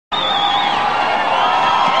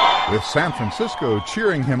With San Francisco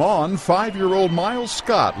cheering him on, 5-year-old Miles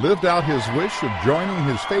Scott lived out his wish of joining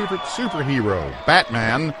his favorite superhero,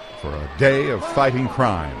 Batman, for a day of fighting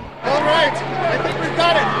crime. All right, I think we've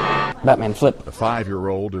got it. Batman flip. The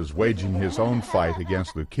 5-year-old is waging his own fight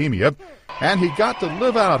against leukemia, and he got to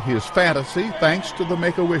live out his fantasy thanks to the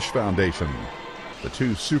Make-A-Wish Foundation. The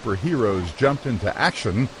two superheroes jumped into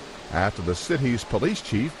action after the city's police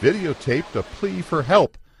chief videotaped a plea for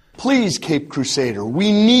help. Please, Cape Crusader,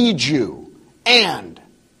 we need you. And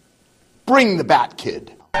bring the Batkid.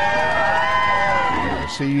 He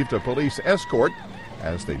received a police escort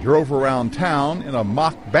as they drove around town in a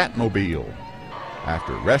mock Batmobile.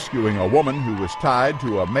 After rescuing a woman who was tied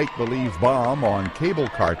to a make-believe bomb on cable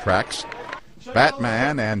car tracks,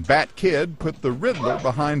 Batman and Batkid put the Riddler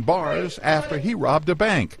behind bars after he robbed a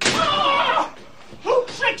bank. Who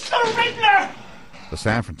tricks the Riddler? The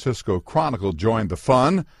San Francisco Chronicle joined the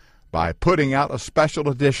fun by putting out a special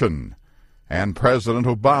edition, and President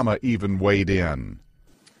Obama even weighed in.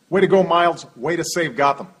 Way to go, Miles. Way to save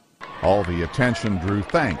Gotham. All the attention drew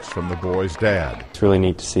thanks from the boy's dad. It's really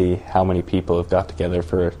neat to see how many people have got together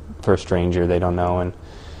for a stranger they don't know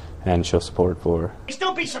and show support for.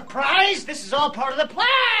 Don't be surprised. This is all part of the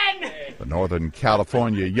plan. The Northern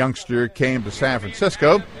California youngster came to San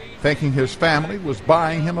Francisco thinking his family was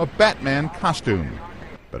buying him a Batman costume.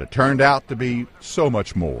 But it turned out to be so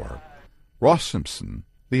much more. Ross Simpson,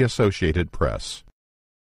 The Associated Press.